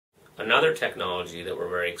Another technology that we're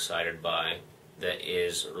very excited by that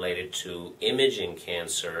is related to imaging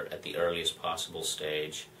cancer at the earliest possible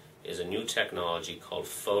stage is a new technology called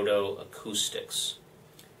photoacoustics.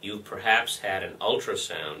 You've perhaps had an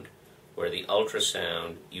ultrasound where the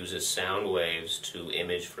ultrasound uses sound waves to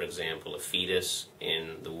image, for example, a fetus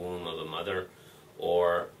in the womb of a mother,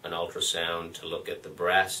 or an ultrasound to look at the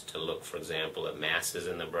breast, to look, for example, at masses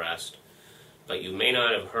in the breast. But you may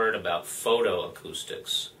not have heard about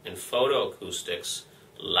photoacoustics. In photoacoustics,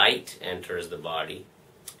 light enters the body.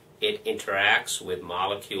 It interacts with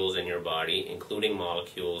molecules in your body, including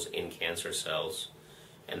molecules in cancer cells.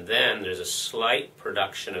 And then there's a slight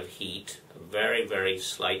production of heat, a very, very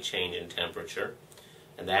slight change in temperature,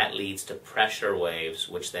 and that leads to pressure waves,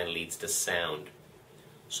 which then leads to sound.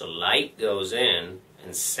 So light goes in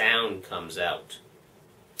and sound comes out.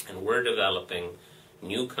 And we're developing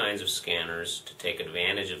new kinds of scanners to take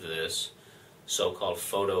advantage of this, so-called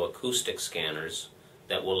photoacoustic scanners,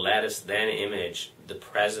 that will let us then image the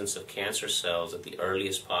presence of cancer cells at the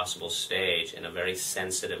earliest possible stage in a very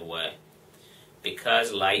sensitive way.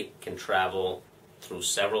 Because light can travel through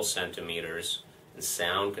several centimeters and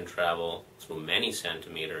sound can travel through many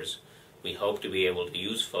centimeters, we hope to be able to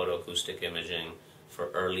use photoacoustic imaging for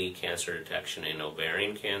early cancer detection in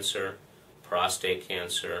ovarian cancer, prostate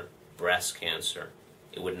cancer, breast cancer.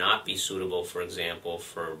 It would not be suitable, for example,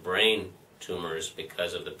 for brain tumors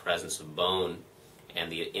because of the presence of bone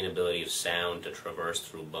and the inability of sound to traverse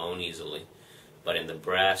through bone easily. But in the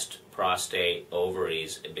breast, prostate,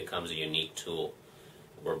 ovaries, it becomes a unique tool.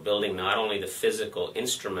 We're building not only the physical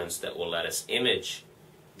instruments that will let us image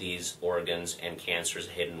these organs and cancers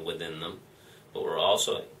hidden within them, but we're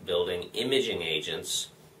also building imaging agents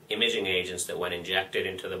that when injected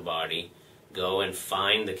into the body go and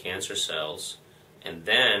find the cancer cells, and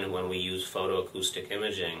then when we use photoacoustic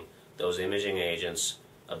imaging, those imaging agents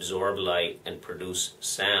absorb light and produce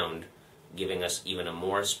sound, giving us even a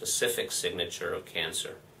more specific signature of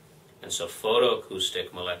cancer. And so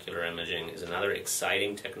photoacoustic molecular imaging is another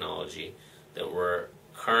exciting technology that we're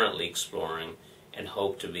currently exploring and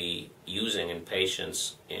hope to be using in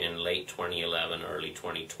patients in late 2011, early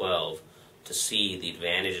 2012 to see the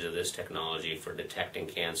advantages of this technology for detecting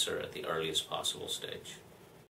cancer at the earliest possible stage.